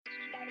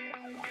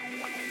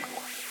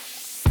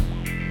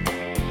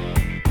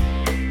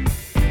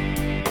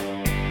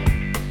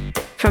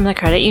From the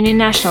Credit Union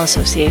National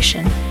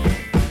Association,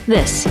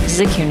 this is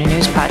the CUNA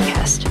News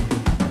Podcast.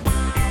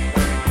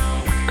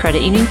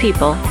 Credit union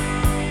people,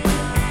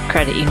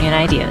 credit union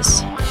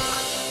ideas.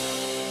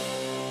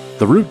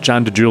 The route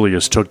John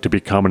DeJulius took to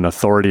become an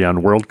authority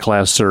on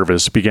world-class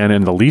service began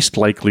in the least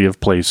likely of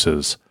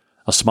places,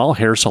 a small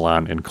hair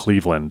salon in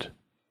Cleveland.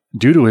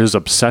 Due to his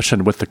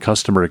obsession with the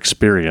customer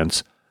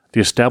experience, the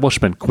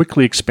establishment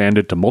quickly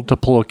expanded to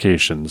multiple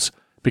locations,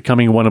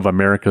 becoming one of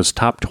America's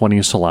top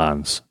 20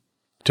 salons.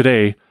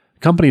 Today,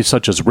 companies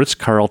such as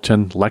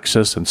Ritz-Carlton,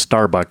 Lexus, and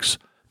Starbucks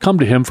come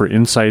to him for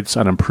insights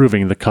on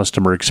improving the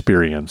customer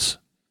experience.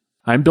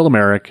 I'm Bill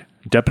Merrick,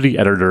 Deputy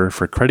Editor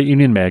for Credit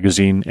Union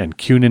Magazine and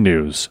CUNA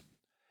News.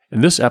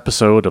 In this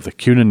episode of the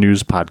CUNA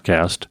News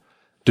Podcast,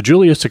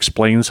 DeJulius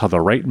explains how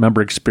the right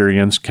member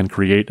experience can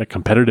create a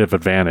competitive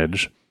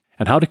advantage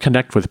and how to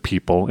connect with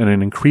people in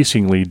an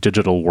increasingly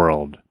digital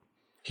world.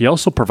 He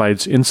also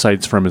provides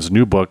insights from his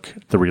new book,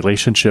 The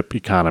Relationship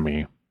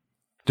Economy.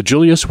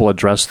 DeJulius will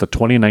address the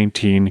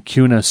 2019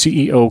 CUNA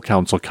CEO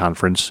Council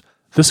Conference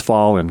this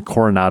fall in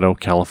Coronado,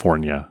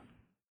 California.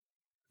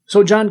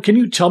 So, John, can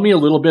you tell me a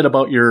little bit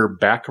about your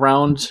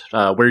background,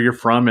 where you're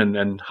from,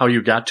 and how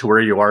you got to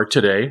where you are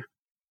today?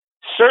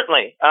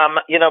 Certainly.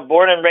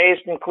 Born and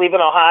raised in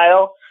Cleveland,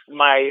 Ohio.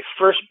 My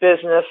first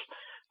business,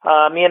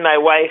 me and my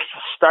wife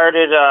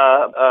started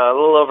a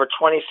little over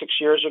 26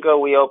 years ago.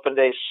 We opened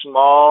a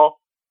small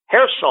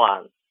hair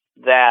salon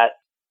that,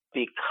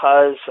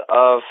 because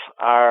of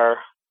our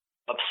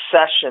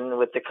obsession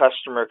with the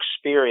customer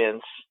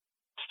experience,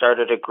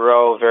 started to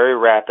grow very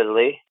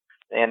rapidly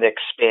and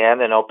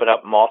expand and open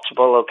up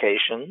multiple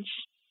locations,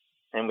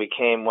 and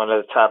became one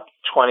of the top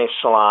 20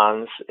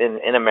 salons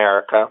in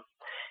America.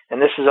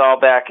 And this is all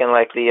back in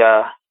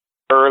the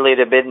early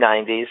to mid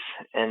 90s.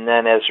 And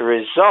then as a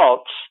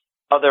result,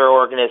 other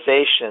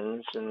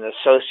organizations and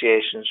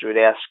associations would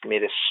ask me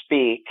to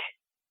speak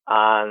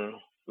on,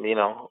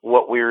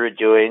 what we were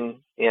doing,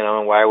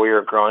 and why we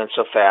were growing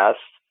so fast.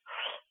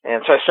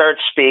 And so I started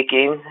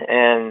speaking,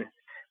 and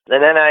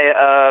then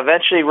I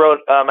eventually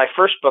wrote my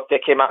first book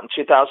that came out in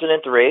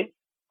 2003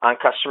 on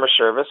customer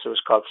service. It was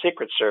called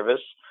Secret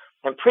Service.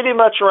 And pretty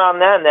much around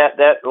then,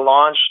 that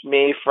launched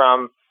me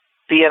from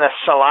being a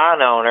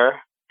salon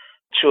owner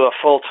to a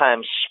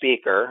full-time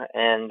speaker.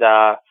 And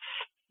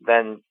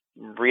then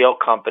real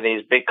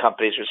companies, big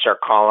companies would start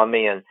calling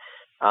me, and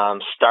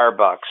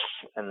Starbucks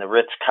and the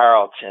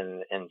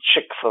Ritz-Carlton and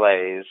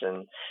Chick-fil-A's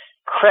and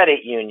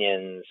credit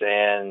unions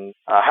and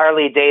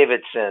Harley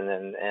Davidson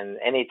and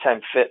Anytime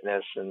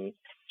Fitness and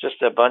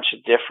just a bunch of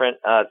different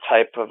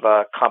type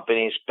of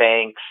companies,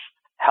 banks,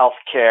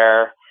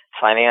 healthcare,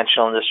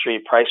 financial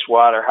industry, Price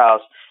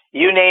Waterhouse,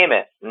 you name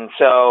it. And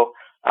so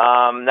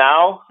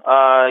now,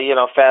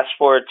 fast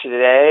forward to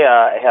today,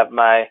 I have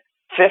my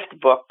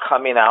fifth book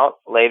coming out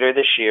later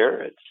this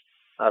year.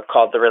 It's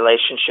called The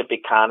Relationship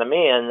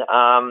Economy.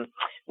 And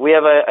we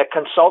have a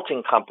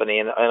consulting company,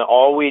 and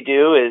all we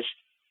do is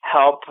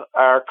help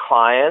our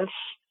clients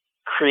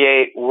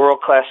create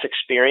world-class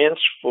experience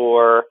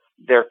for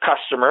their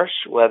customers,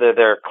 whether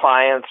they're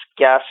clients,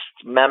 guests,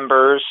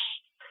 members,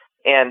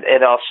 and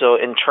also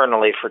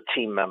internally for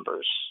team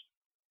members.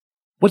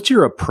 What's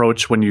your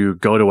approach when you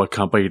go to a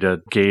company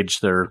to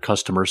gauge their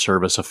customer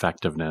service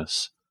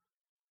effectiveness?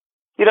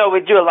 We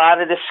do a lot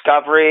of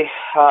discovery.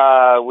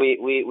 We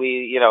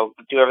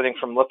do everything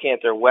from looking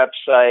at their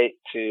website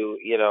to,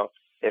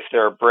 if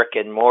they're a brick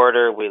and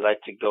mortar, we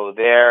like to go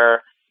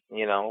there.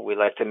 We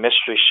like to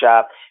mystery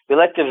shop. We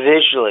like to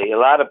visually. A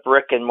lot of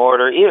brick and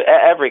mortar.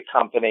 Every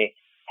company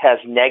has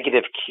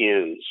negative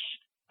cues.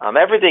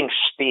 Everything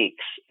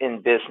speaks in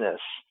business.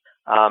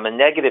 And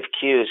negative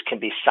cues can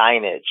be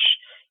signage,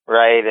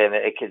 right? And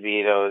it could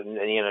be,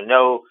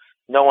 no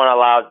one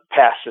allowed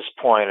past this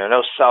point, or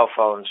no cell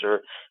phones,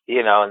 or,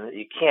 and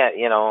you can't,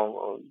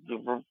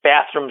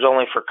 bathrooms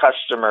only for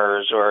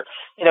customers, or,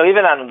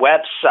 even on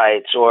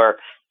websites, or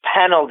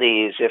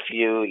penalties if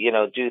you,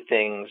 do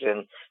things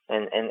and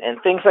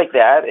things like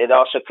that. It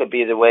also could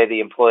be the way the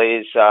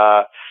employees,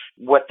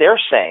 what they're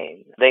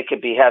saying. They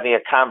could be having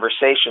a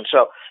conversation.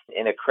 So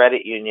in a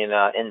credit union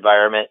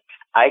environment,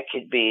 I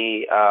could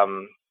be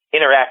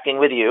interacting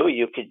with you.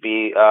 You could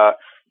be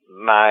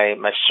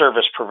my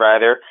service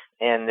provider,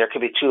 and there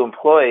could be two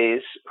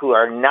employees who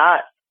are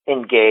not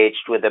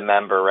engaged with a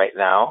member right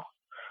now,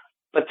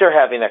 but they're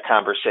having a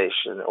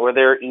conversation, or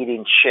they're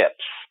eating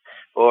chips,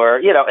 or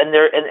and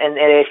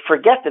they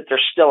forget that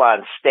they're still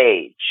on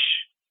stage.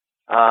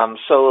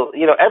 So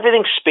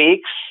everything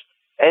speaks.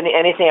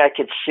 Anything I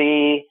could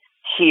see,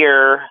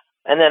 hear,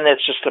 and then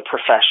it's just the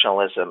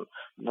professionalism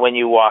when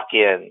you walk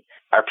in.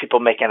 Are people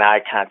making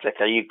eye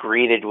contact? Are you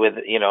greeted with,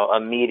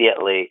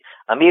 immediately?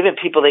 Even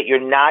people that you're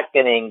not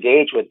going to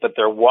engage with, but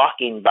they're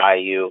walking by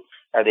you,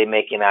 are they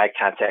making eye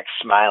contact,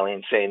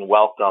 smiling, saying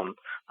welcome?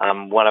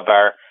 One of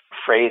our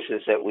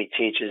phrases that we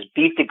teach is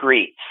beat the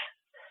greet.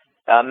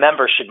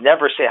 Members should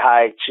never say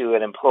hi to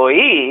an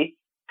employee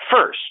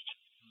first,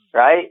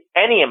 right?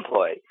 Any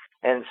employee.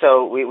 And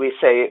so we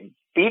say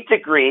beat the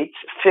greet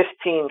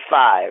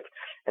 15-5.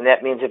 And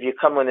that means if you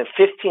come within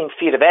 15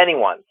 feet of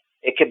anyone,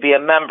 it could be a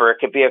member, it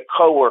could be a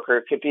coworker,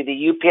 it could be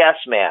the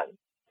UPS man.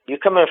 You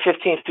come within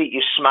 15 feet,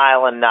 you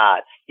smile and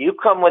nod. You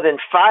come within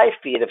 5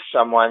 feet of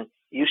someone,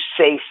 you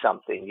say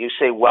something. You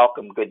say,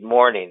 welcome, good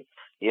morning.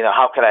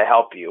 How could I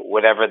help you?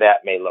 Whatever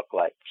that may look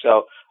like.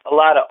 So a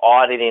lot of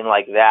auditing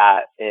like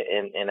that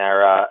in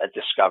our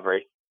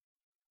discovery.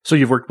 So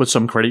you've worked with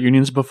some credit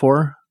unions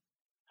before?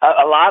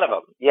 A lot of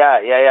them. Yeah.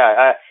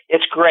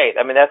 It's great.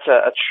 I mean, that's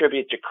a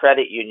tribute to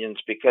credit unions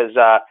because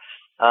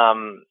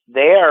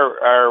they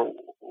are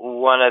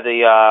one of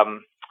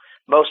the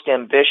most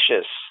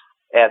ambitious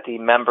at the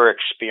member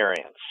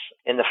experience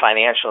in the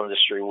financial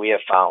industry, we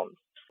have found.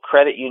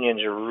 Credit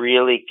unions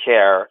really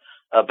care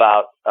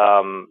about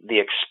the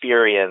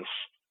experience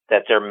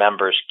that their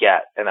members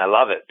get. And I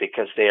love it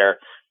because they're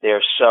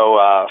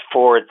so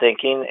forward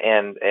thinking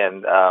and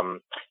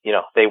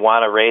they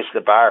want to raise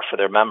the bar for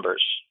their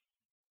members.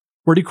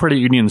 Where do credit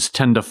unions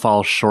tend to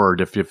fall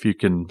short if you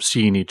can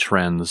see any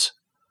trends?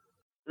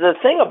 The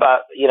thing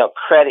about,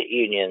 credit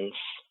unions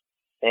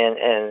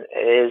and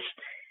is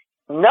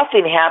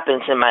nothing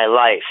happens in my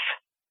life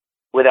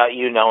without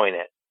you knowing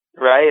it,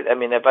 right? I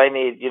mean, if I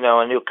need,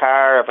 a new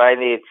car, if I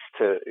need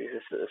to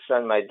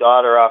send my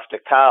daughter off to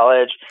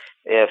college,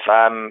 if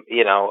I'm,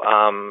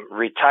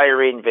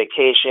 retiring,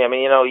 vacation, I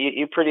mean,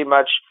 you pretty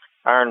much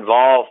are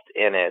involved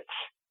in it.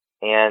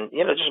 And,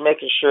 just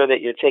making sure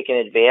that you're taking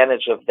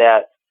advantage of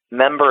that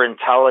member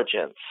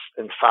intelligence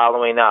and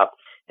following up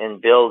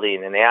and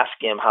building and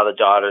asking them how the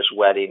daughter's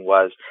wedding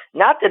was.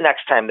 Not the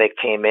next time they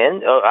came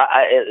in,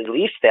 at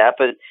least that,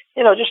 but,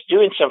 just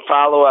doing some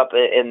follow-up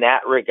in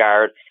that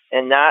regard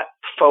and not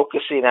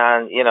focusing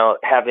on,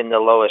 having the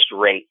lowest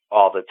rate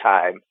all the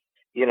time.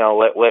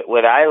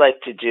 What I like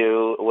to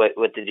do, what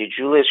the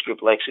DeJulius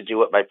Group likes to do,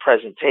 what my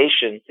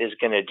presentation is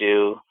going to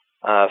do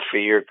for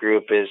your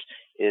group is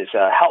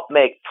help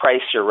make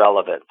price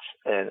irrelevant.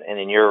 And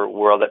in your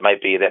world,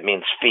 that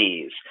means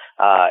fees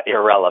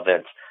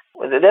irrelevant.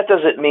 That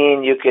doesn't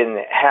mean you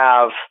can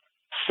have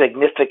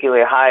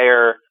significantly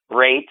higher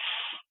rates,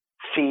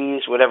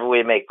 fees, whatever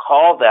we may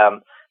call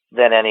them,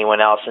 than anyone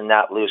else and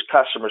not lose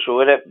customers. But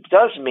what it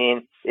does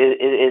mean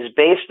is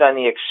based on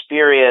the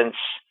experience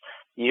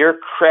your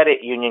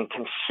credit union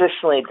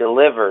consistently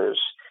delivers.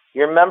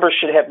 Your members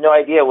should have no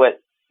idea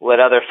what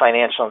other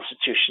financial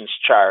institutions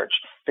charge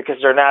because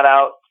they're not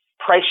out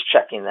price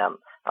checking them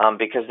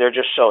because they're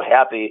just so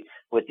happy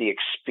with the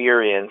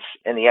experience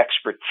and the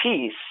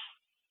expertise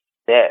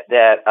that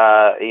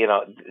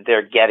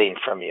they're getting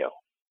from you.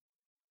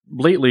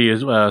 Lately,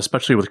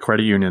 especially with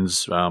credit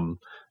unions,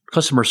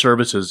 customer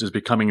service is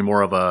becoming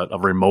more of a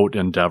remote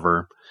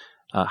endeavor.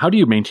 How do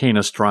you maintain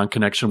a strong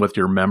connection with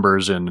your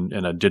members in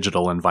a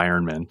digital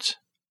environment?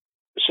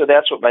 So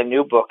that's what my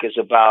new book is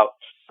about,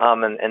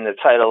 and the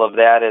title of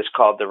that is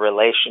called The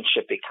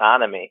Relationship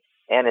Economy.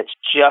 And it's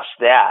just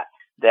that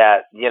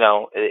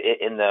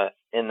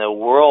in the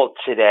world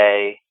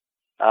today,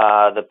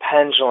 the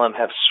pendulum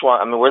have swung.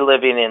 I mean, we're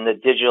living in the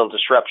digital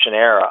disruption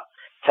era.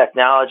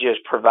 Technology has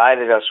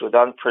provided us with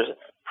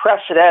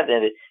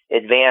unprecedented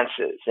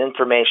advances,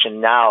 information,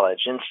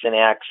 knowledge, instant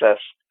access,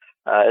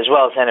 as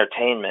well as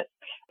entertainment.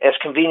 As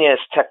convenient as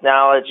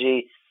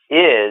technology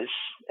is,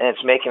 and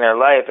it's making our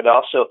life, it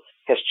also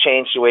has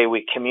changed the way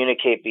we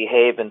communicate,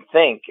 behave, and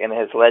think, and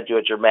has led to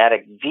a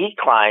dramatic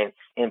decline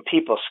in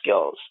people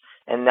skills.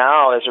 And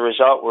now, as a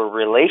result, we're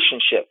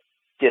relationship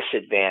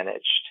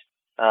disadvantaged.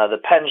 The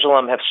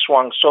pendulum have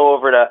swung so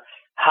over to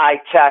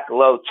high-tech,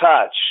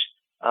 low-touch.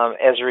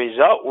 As a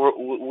result,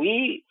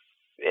 we,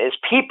 as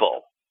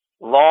people,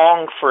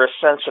 long for a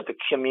sense of a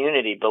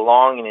community,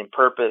 belonging, and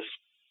purpose,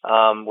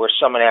 where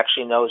someone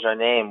actually knows our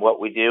name, what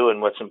we do,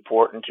 and what's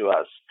important to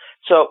us.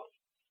 So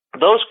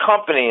those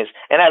companies,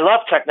 and I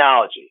love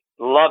technology,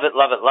 love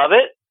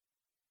it,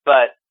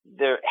 but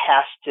there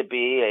has to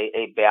be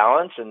a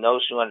balance, and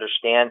those who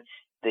understand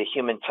the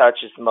human touch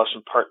is the most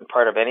important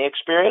part of any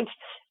experience,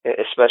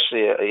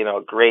 especially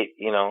a great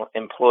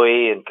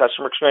employee and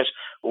customer experience,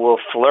 will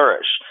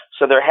flourish.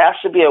 So there has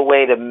to be a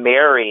way to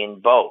marry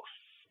in both.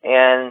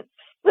 And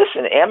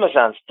listen,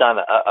 Amazon's done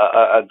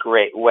a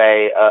great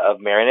way of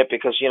marrying it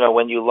because,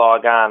 when you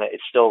log on, it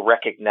still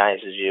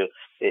recognizes you.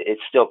 It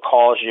still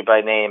calls you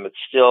by name. It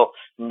still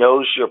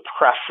knows your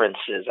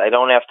preferences. I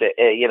don't have to,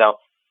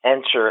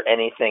 enter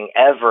anything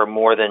ever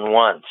more than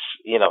once,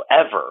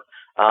 ever.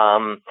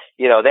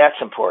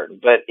 That's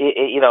important. But,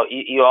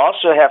 you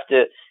also have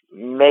to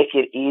make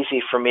it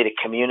easy for me to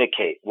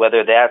communicate,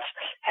 whether that's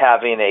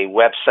having a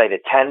website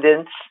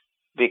attendance,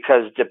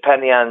 because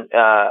depending on,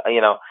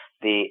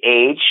 the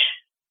age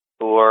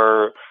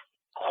or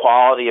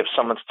quality of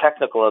someone's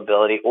technical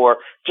ability or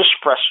just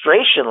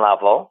frustration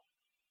level,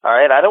 all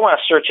right, I don't want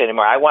to search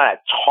anymore. I want to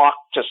talk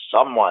to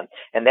someone,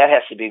 and that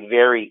has to be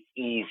very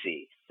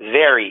easy,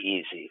 very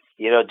easy.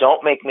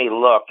 Don't make me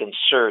look and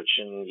search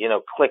and,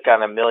 click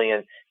on a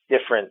million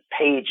different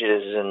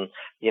pages and,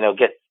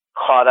 get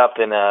caught up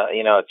in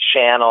a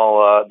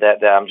channel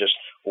that I'm just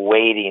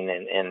waiting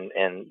and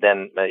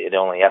then it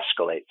only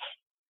escalates.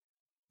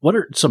 What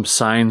are some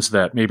signs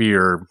that maybe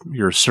your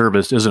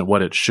service isn't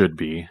what it should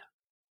be?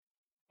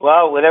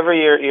 Well, whatever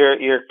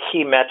your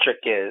key metric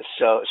is.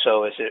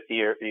 So is it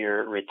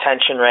your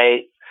retention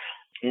rate,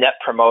 net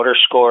promoter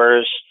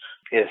scores?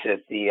 Is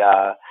it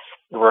the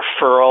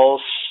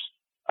referrals?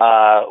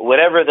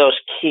 Whatever those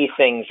key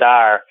things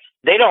are,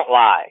 they don't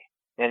lie.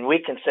 And we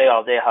can say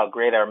all day how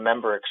great our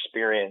member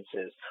experience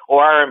is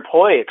or our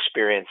employee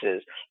experience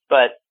is,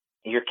 but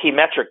your key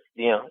metric,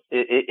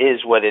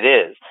 is what it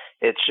is.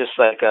 It's just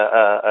like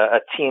a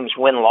team's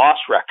win-loss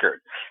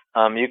record.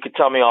 You could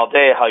tell me all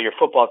day how your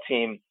football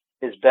team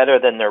is better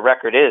than their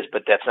record is,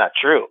 but that's not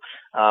true.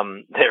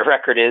 Their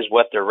record is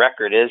what their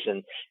record is,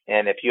 and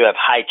if you have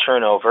high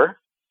turnover,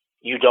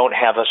 you don't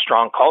have a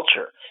strong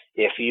culture.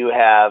 If you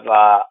have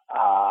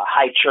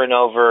high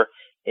turnover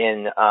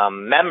in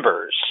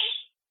members,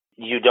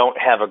 you don't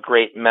have a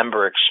great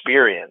member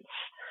experience.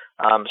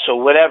 So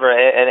whatever,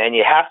 and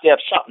you have to have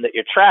something that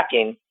you're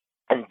tracking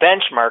and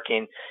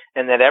benchmarking,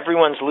 and that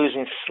everyone's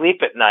losing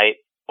sleep at night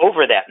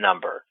over that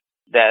number.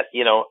 That,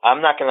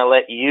 I'm not going to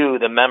let you,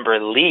 the member,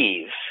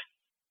 leave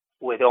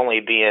with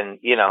only being,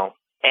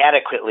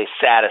 adequately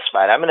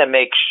satisfied. I'm going to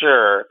make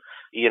sure,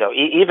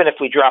 even if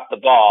we drop the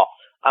ball,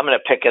 I'm going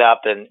to pick it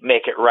up and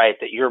make it right,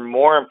 that you're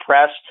more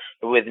impressed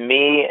with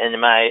me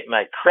and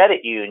my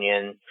credit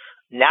union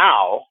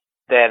now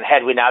than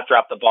had we not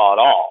dropped the ball at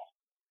all.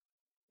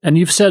 And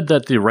you've said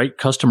that the right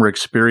customer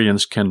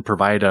experience can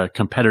provide a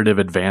competitive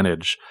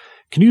advantage.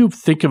 Can you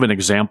think of an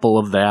example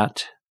of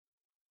that?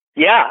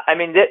 Yeah, I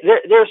mean,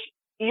 there's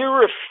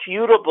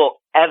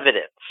irrefutable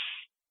evidence,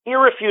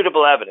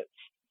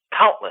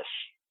 countless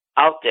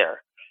out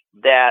there,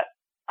 that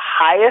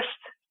highest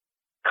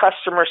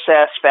customer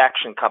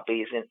satisfaction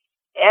companies in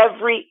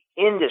every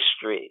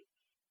industry,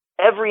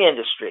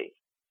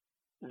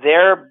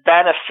 their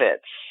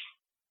benefits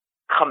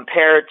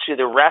compared to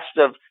the rest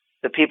of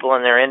the people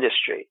in their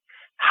industry,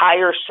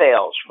 higher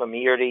sales from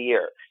year to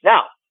year.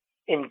 Now,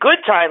 in good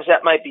times,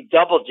 that might be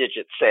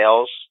double-digit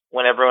sales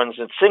when everyone's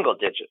in single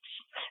digits.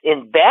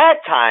 In bad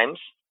times,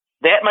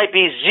 that might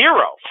be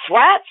zero,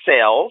 flat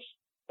sales,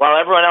 while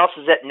everyone else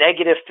is at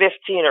negative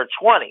 15 or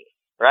 20,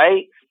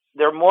 right?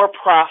 They're more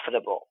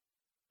profitable.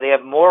 They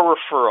have more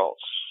referrals,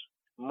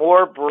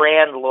 more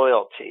brand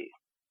loyalty.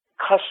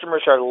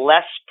 Customers are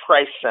less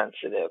price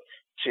sensitive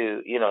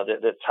to,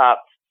 the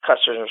top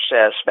customer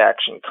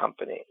satisfaction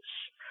companies.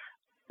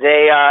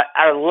 They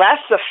are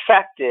less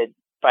affected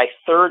by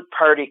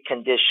third-party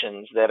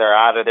conditions that are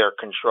out of their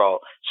control.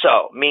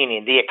 So,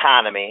 meaning the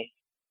economy,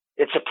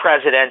 it's a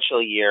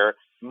presidential year,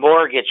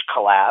 mortgage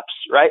collapse,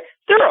 right?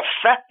 They're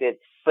affected,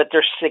 but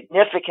they're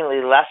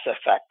significantly less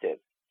affected.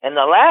 And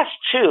the last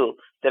two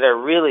that are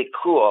really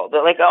cool,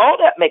 all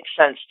that makes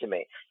sense to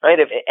me, right?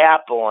 If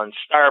Apple and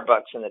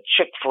Starbucks and the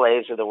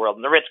Chick-fil-A's of the world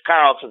and the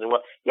Ritz-Carltons of the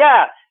world,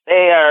 yeah,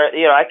 they are,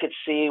 I could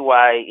see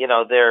why,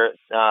 they're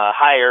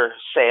higher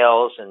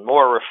sales and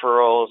more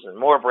referrals and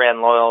more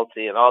brand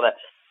loyalty and all that.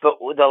 But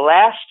the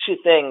last two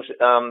things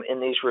in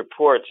these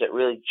reports that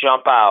really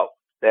jump out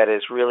that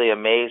is really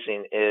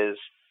amazing is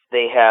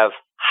they have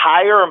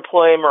higher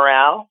employee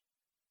morale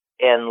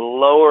and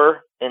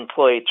lower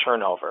employee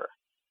turnover.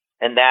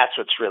 And that's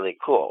what's really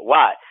cool.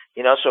 Why?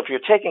 So if you're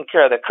taking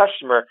care of the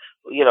customer,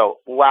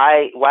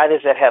 why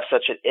does that have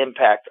such an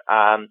impact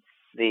on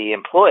the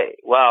employee?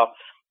 Well,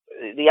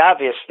 the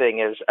obvious thing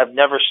is I've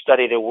never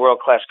studied a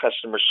world-class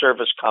customer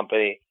service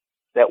company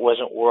that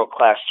wasn't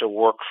world-class to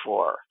work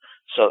for.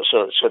 So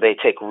they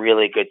take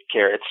really good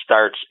care. It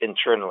starts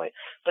internally.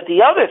 But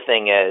the other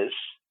thing is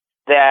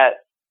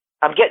that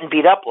I'm getting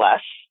beat up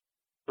less,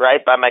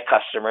 right, by my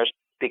customers,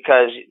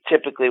 because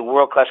typically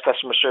world-class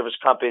customer service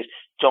companies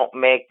don't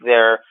make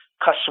their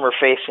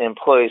customer-facing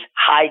employees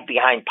hide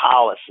behind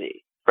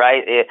policy,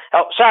 right?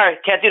 Oh, sorry,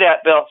 can't do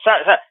that, Bill.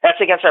 Sorry,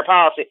 that's against our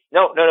policy.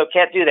 No,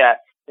 can't do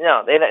that.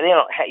 No, they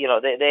don't.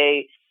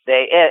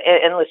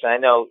 And listen, I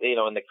know,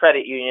 in the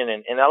credit union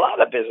and a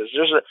lot of business,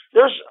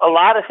 there's a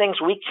lot of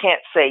things we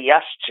can't say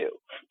yes to,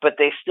 but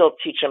they still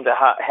teach them to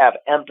have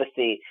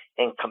empathy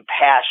and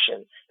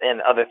compassion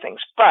and other things.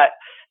 But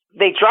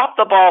they drop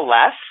the ball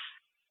less.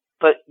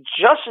 But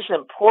just as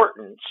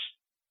important,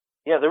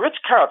 the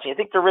Ritz-Carlton, you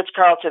think the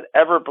Ritz-Carlton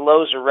ever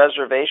blows a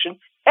reservation?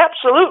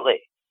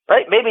 Absolutely,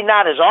 right? Maybe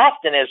not as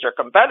often as their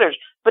competitors,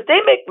 but they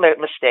make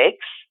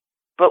mistakes.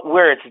 But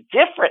where it's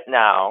different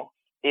now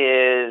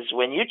is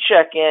when you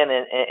check in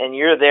and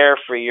you're there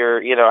for your,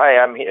 hey,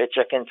 I'm here to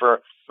check in for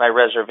my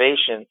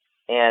reservation,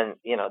 and,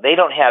 they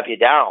don't have you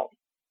down.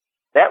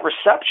 That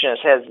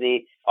receptionist has the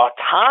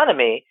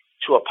autonomy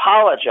to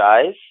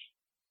apologize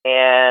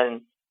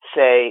and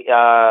say,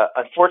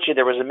 unfortunately,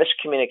 there was a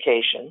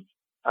miscommunication.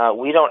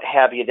 We don't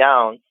have you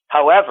down.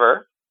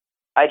 However,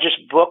 I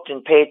just booked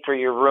and paid for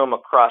your room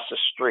across the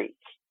street.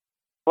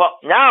 Well,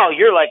 now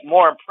you're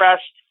more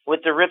impressed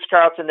with the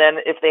Ritz-Carlton than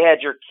if they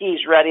had your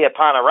keys ready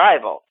upon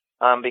arrival,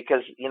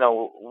 because,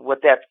 what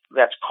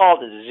that's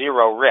called is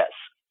zero risk.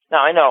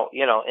 Now, I know,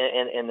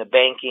 in the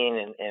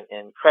banking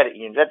and credit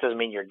unions, that doesn't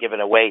mean you're giving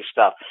away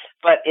stuff,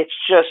 but it's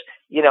just,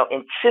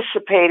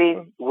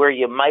 anticipating where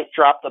you might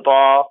drop the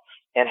ball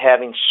and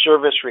having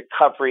service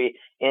recovery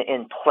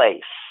in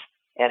place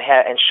and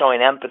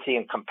showing empathy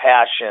and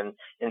compassion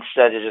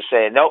instead of just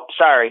saying, nope,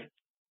 sorry.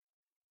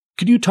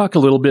 Could you talk a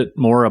little bit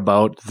more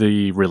about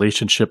the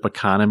relationship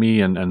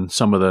economy and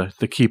some of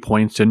the key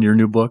points in your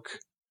new book?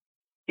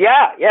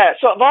 Yeah.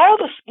 So of all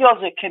the skills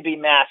that can be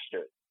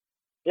mastered,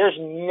 there's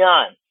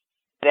none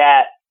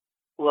that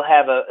will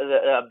have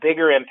a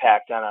bigger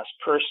impact on us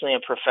personally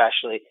and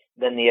professionally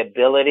than the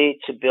ability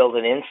to build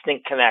an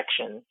instant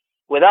connection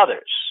with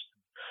others.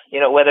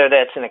 Whether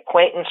that's an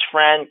acquaintance,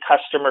 friend,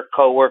 customer,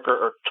 coworker,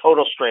 or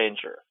total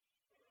stranger.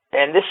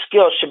 And this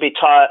skill should be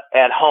taught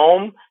at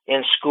home,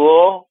 in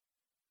school,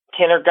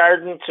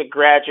 kindergarten to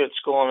graduate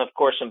school, and of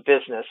course in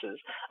businesses.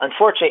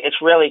 Unfortunately,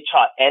 it's rarely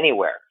taught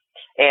anywhere.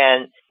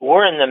 And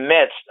we're in the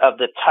midst of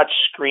the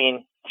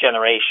touchscreen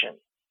generation.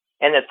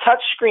 And the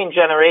touchscreen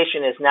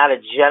generation is not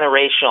a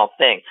generational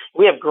thing.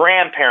 We have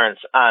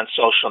grandparents on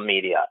social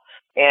media.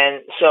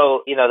 And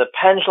so, the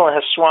pendulum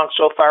has swung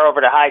so far over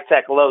to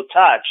high-tech,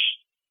 low-touch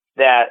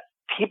that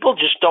people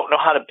just don't know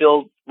how to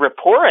build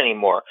rapport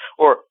anymore,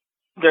 or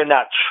they're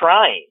not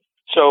trying.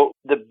 So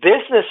the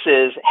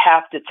businesses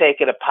have to take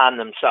it upon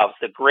themselves,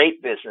 the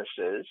great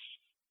businesses,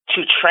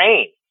 to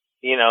train,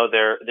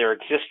 their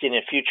existing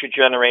and future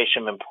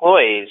generation of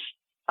employees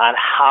on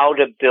how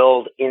to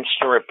build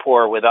instant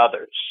rapport with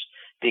others.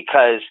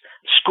 Because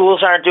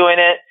schools aren't doing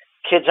it,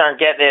 kids aren't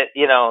getting it,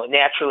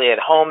 naturally at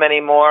home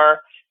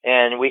anymore.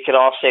 And we could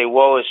all say,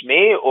 woe is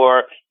me,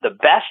 or the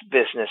best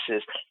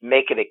businesses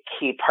make it a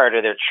key part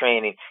of their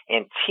training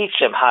and teach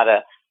them how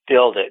to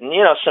build it. And,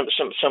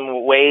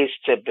 some ways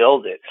to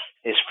build it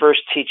is first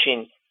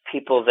teaching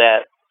people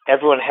that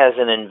everyone has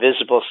an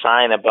invisible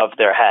sign above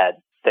their head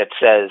that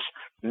says,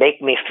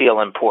 make me feel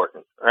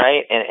important,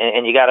 right?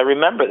 And you got to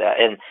remember that.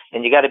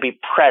 And you got to be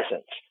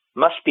present.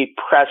 Must be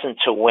present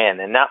to win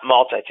and not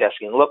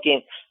multitasking.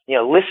 Looking,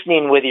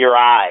 listening with your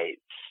eyes.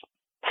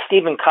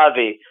 Stephen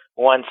Covey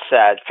once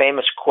said,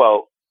 famous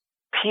quote,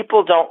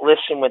 people don't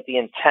listen with the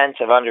intent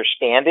of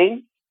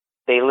understanding.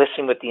 They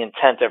listen with the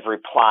intent of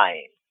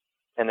replying.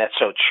 And that's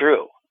so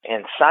true.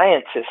 And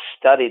scientists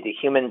studied the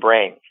human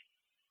brain.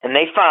 And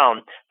they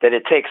found that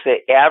it takes the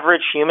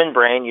average human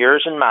brain,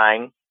 yours and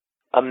mine,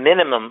 a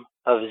minimum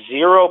of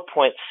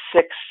 0.6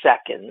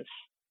 seconds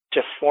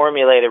to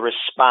formulate a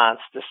response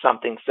to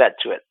something said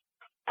to it.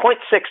 0.6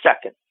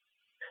 seconds.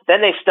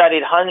 Then they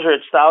studied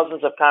hundreds,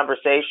 thousands of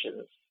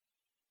conversations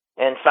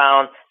and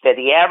found that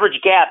the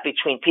average gap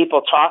between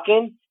people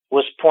talking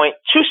was 0.2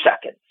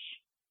 seconds.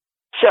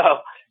 So,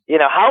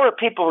 how are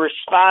people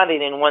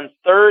responding in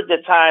 1/3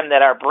 the time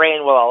that our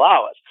brain will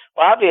allow us?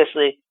 Well,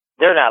 obviously,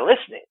 they're not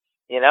listening.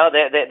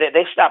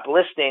 They stopped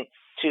listening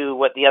to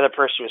what the other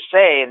person was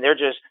saying.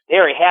 They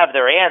already have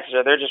their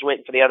answer. They're just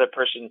waiting for the other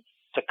person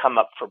to come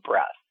up for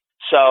breath.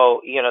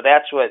 So,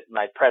 that's what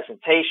my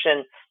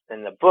presentation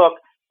in the book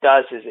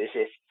does is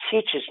it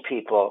teaches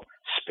people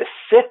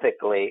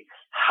specifically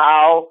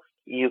how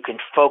you can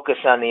focus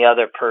on the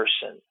other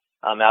person.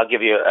 I'll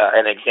give you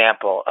an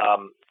example.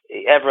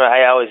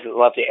 I always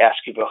love to ask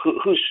people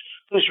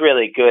who's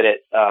really good at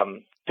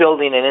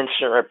building an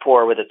instant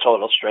rapport with a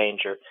total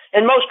stranger.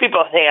 And most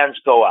people's hands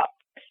go up,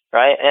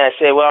 right? And I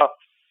say, well,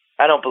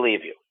 I don't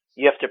believe you.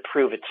 You have to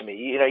prove it to me.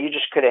 You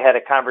just could have had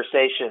a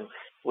conversation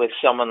with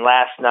someone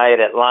last night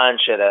at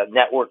lunch, at a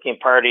networking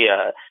party,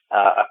 a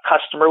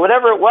customer,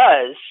 whatever it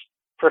was,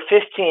 for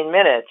 15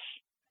 minutes.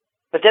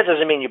 But that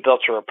doesn't mean you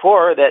built a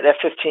rapport. That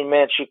 15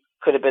 minutes you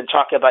could have been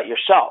talking about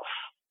yourself.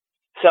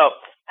 So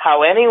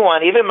how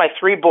anyone, even my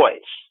 3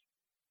 boys,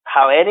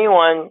 how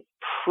anyone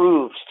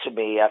proves to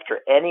me after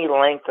any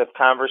length of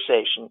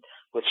conversation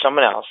with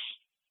someone else,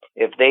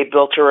 if they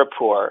built a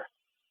rapport,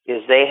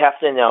 is they have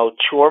to know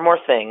 2 or more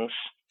things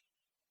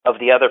of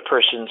the other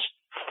person's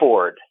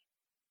Ford.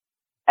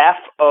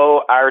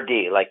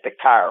 F-O-R-D, like the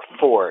car,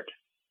 Ford.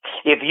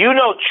 If you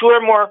know 2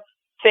 or more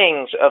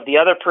things of the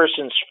other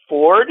person's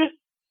Ford,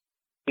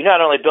 you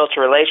not only built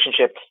a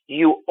relationship,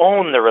 you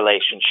own the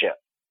relationship.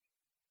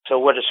 So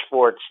what does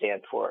Ford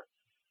stand for?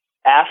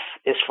 F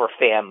is for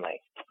family,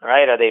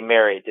 right? Are they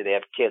married? Do they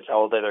have kids? How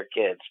old are their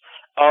kids?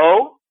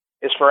 O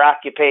is for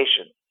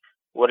occupation.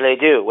 What do they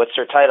do? What's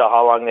their title?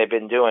 How long they've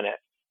been doing it?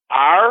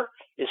 R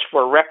is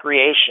for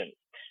recreation.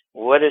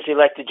 What does he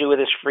like to do with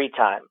his free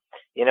time?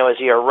 Is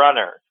he a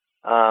runner?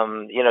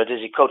 Does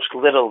he coach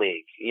Little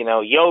League?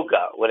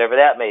 Yoga, whatever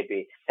that may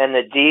be. And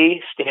the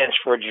D stands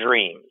for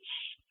dreams.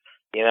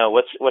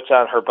 What's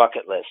on her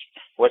bucket list?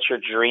 What's your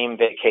dream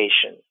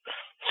vacation?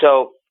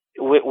 So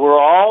we're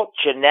all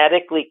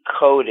genetically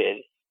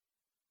coded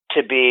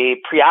to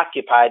be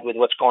preoccupied with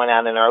what's going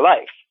on in our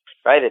life,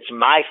 right? It's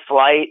my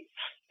flight.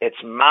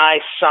 It's my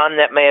son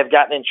that may have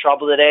gotten in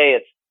trouble today.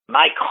 It's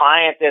my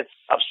client that's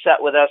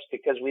upset with us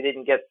because we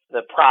didn't get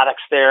the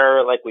products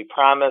there like we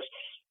promised.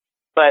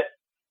 But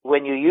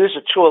when you use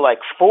a tool like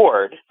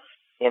Ford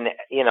in,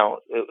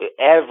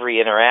 every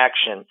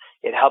interaction,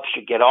 it helps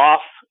you get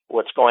off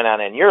what's going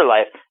on in your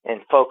life and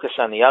focus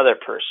on the other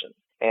person.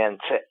 And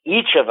to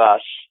each of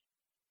us,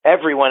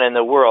 everyone in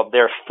the world,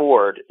 their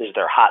Ford is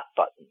their hot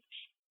button.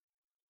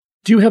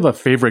 Do you have a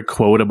favorite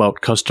quote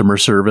about customer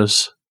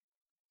service?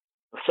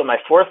 So my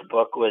fourth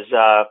book was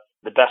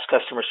the best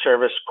customer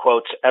service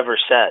quotes ever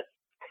said.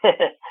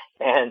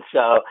 And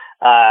so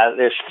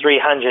there's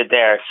 300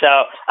 there. So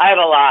I have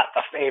a lot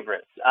of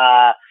favorites.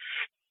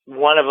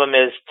 One of them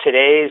is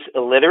today's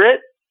illiterate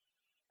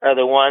are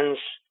the ones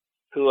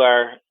who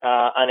are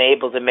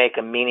unable to make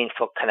a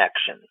meaningful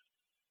connection.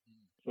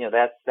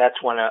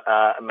 That's one of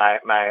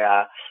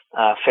my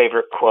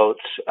favorite quotes.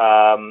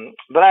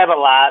 But I have a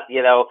lot,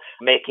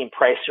 making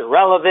price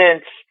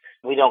irrelevant.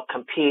 We don't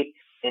compete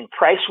in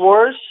price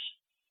wars.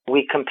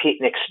 We compete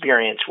in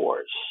experience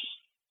wars.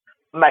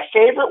 My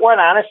favorite one,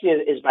 honestly,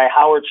 is by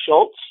Howard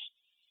Schultz,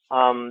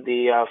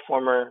 the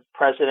former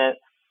president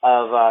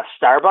of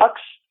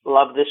Starbucks.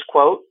 Love this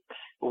quote.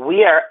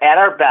 We are at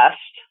our best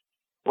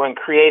when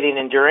creating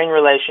enduring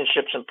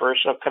relationships and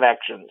personal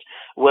connections.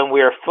 When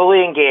we are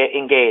fully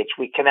engaged,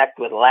 we connect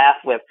with, laugh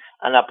with,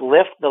 and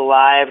uplift the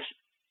lives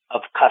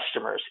of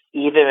customers,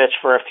 even if it's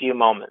for a few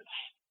moments.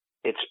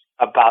 It's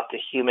about the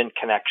human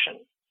connection.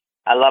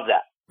 I love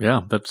that.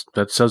 Yeah,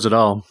 that says it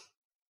all.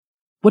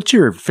 What's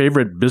your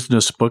favorite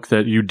business book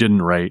that you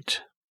didn't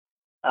write?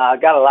 I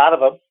got a lot of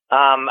them.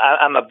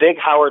 I'm a big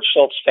Howard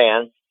Schultz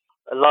fan.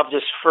 I loved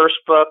his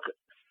first book,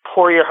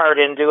 Pour Your Heart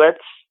Into It.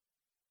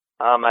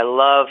 I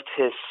loved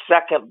his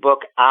second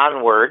book,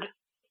 Onward.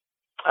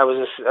 I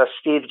was a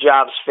Steve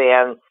Jobs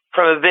fan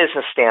from a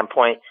business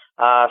standpoint,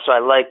 so I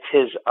liked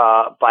his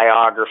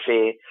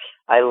biography.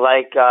 I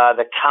like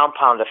The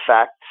Compound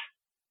Effect.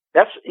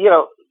 That's,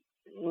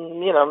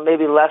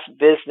 maybe less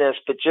business,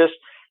 but just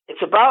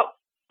it's about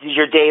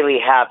your daily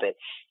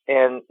habits.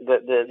 And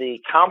the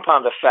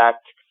Compound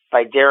Effect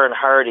by Darren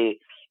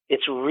Hardy,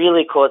 it's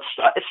really cool.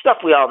 It's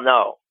stuff we all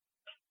know.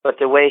 But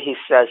the way he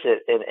says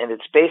it, and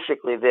it's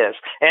basically this.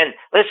 And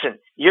listen,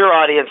 your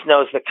audience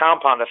knows the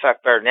compound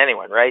effect better than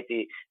anyone, right?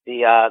 The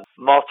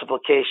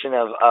multiplication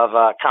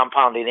of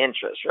compounding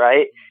interest,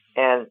 right?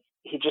 And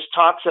he just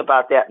talks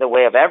about that in the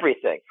way of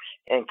everything.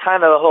 And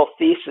kind of the whole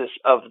thesis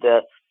of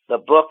the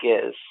book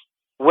is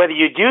whether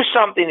you do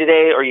something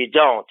today or you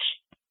don't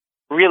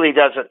really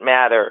doesn't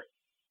matter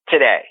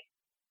today.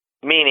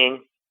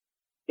 Meaning,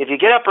 if you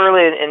get up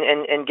early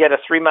and get a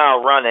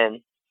 3-mile run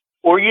in,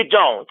 or you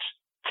don't,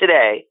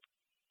 today,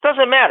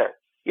 doesn't matter.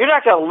 You're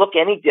not going to look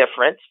any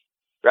different,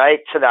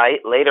 right,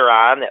 tonight, later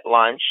on at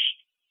lunch.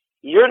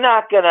 You're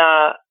not going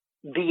to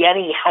be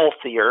any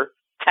healthier,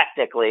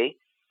 technically,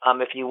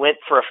 if you went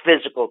for a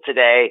physical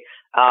today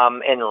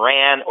and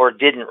ran or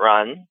didn't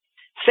run.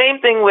 Same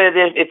thing with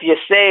if you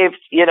saved,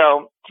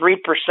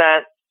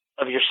 3%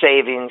 of your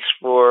savings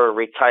for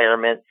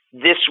retirement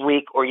this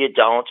week or you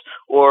don't,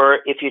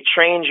 or if you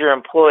trained your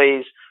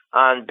employees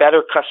on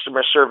better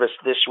customer service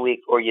this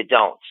week or you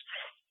don't.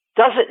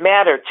 Doesn't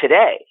matter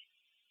today.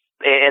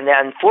 And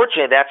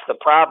unfortunately, that's the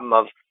problem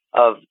of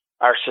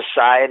our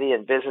society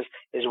and business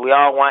is we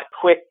all want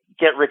quick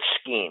get-rich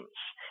schemes.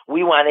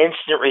 We want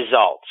instant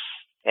results.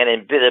 And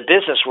in the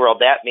business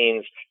world, that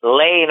means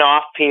laying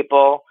off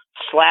people,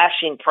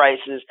 slashing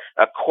prices,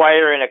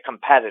 acquiring a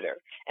competitor.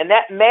 And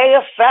that may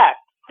affect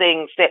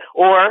things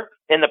or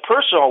in the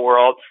personal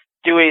world,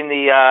 doing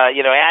the,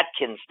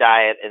 Atkins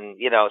diet and,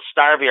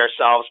 starving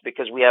ourselves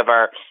because we have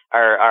our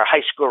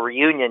high school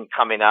reunion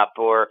coming up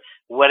or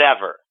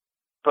whatever.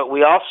 But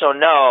we also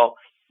know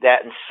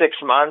that in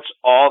 6 months,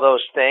 all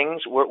those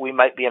things, we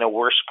might be in a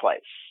worse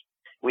place.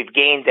 We've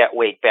gained that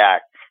weight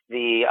back.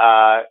 The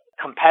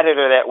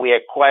competitor that we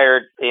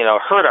acquired,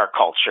 hurt our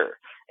culture.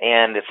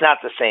 And it's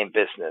not the same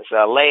business.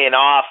 Laying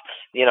off,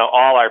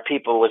 all our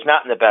people was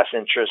not in the best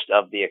interest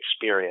of the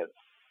experience.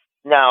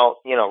 Now,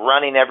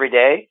 running every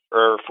day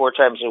or 4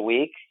 times a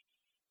week,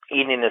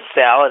 eating a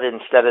salad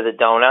instead of the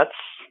donuts,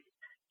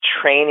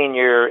 training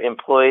your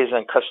employees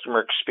on customer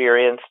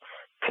experience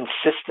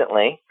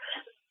consistently.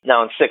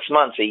 Now, in 6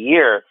 months, a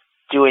year,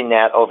 doing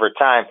that over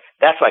time,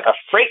 that's like a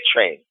freight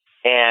train.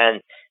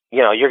 And,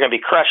 you're going to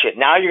be crushing it.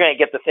 Now you're going to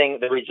get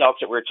the results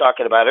that we were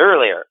talking about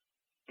earlier.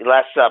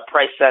 Less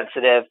price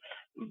sensitive,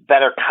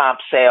 better comp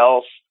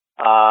sales,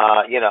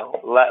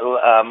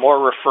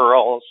 more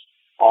referrals,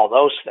 all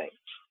those things.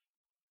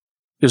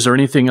 Is there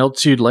anything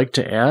else you'd like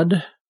to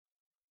add?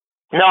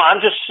 No, I'm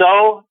just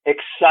so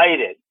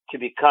excited to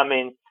be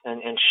coming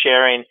and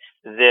sharing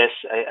this.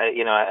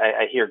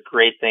 I hear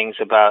great things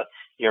about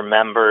your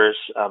members.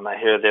 I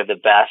hear they're the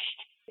best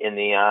in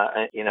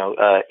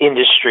the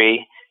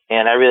industry,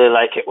 and I really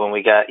like it when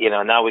we got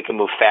now we can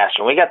move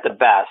faster. When we got the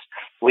best,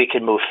 we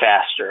can move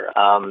faster.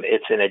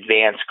 It's an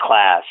advanced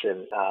class,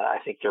 and I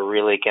think they're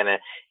really going to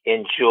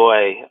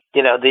enjoy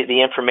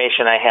the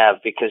information I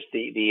have because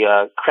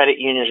the credit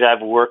unions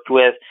I've worked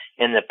with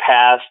in the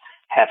past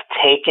have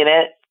taken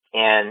it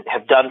and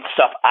have done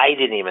stuff I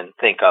didn't even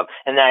think of.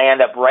 And then I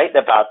end up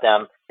writing about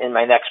them in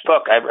my next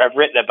book. I've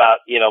written about,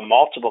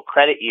 multiple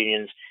credit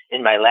unions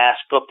in my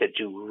last book that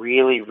do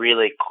really,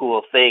 really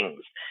cool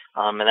things.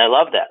 And I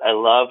love that. I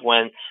love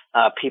when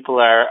people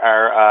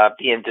are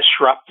being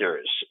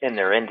disruptors in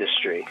their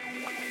industry.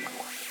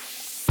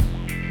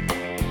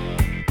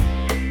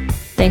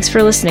 Thanks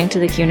for listening to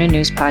the CUNA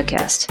News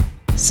Podcast.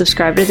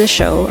 Subscribe to the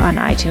show on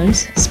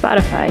iTunes,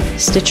 Spotify,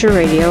 Stitcher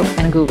Radio,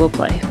 and Google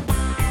Play.